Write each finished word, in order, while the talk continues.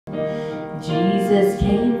Jesus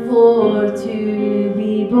came forth to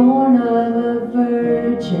be born of a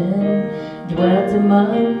virgin, dwelt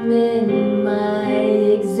among men, my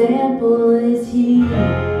example is he.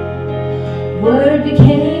 Word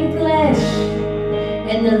became flesh,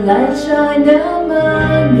 and the light shined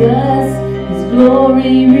among us, his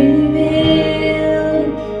glory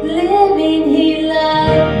revealed. Living he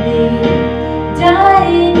loved me,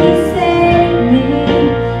 dying he saved me,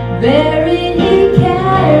 buried he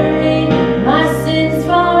carried my sins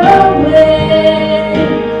far away,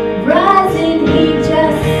 rising he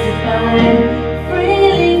justified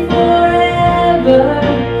freely forever.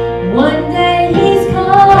 One day he's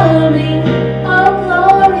coming, a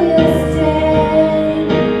glorious day,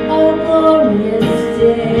 a glorious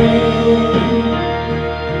day.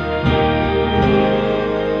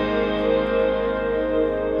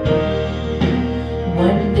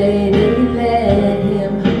 One day they led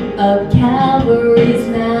him up Calvary's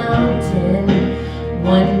mountain.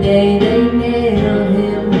 One day they nailed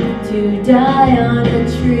him to die on a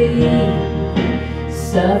tree.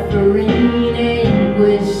 Suffering,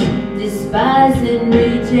 anguish, despised and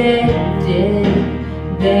rejected,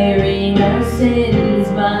 bearing our sins,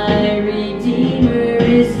 my Redeemer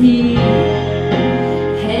is he.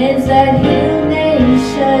 Hands that heal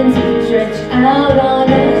nations stretched out on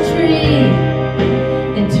a tree,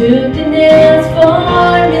 and took the nails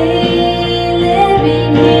for me.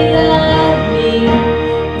 Living he loved me,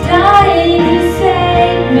 dying he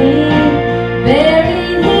saved me,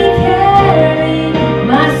 buried he carried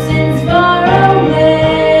my sins far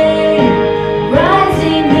away,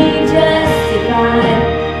 rising he justified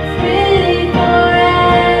freely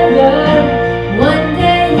forever. One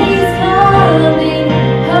day he's coming,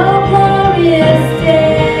 oh glorious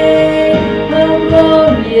day, oh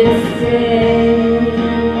glorious day.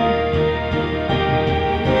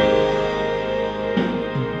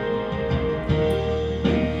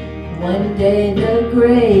 One day the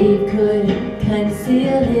grave could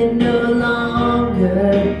conceal him no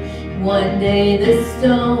longer. One day the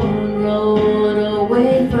stone rolled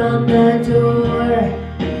away from the door.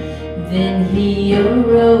 Then he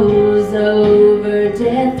arose, over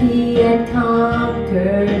death he had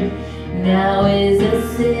conquered. Now is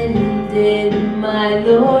ascended, my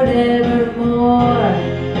Lord evermore.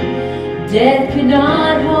 Death could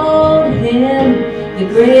not hold him, the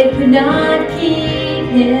grave could not keep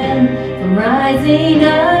him from rising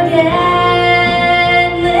again.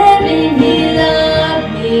 Living he loved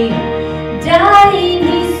me, dying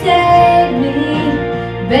he saved me,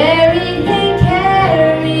 buried he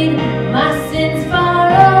carried my sins far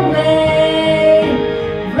away,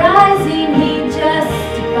 rising he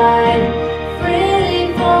justified freely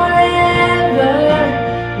forever.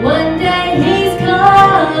 One day he's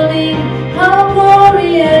coming, oh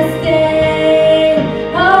glorious day,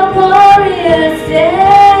 oh glorious day.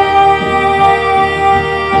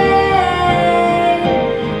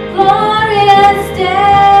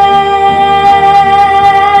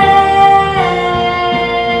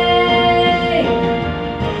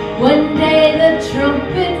 One day the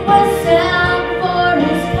trumpet will sound for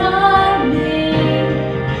his coming.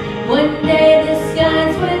 One day the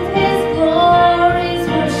skies with his glories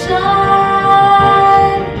will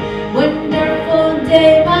shine. Wonderful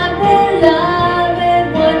day, my beloved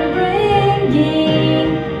one bringing.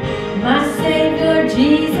 My Savior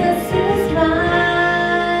Jesus is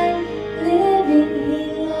mine. Living he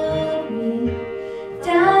loved me,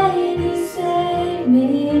 dying he saved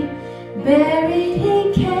me, buried he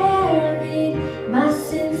carried my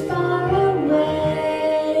sins far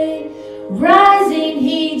away, rising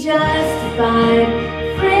he justified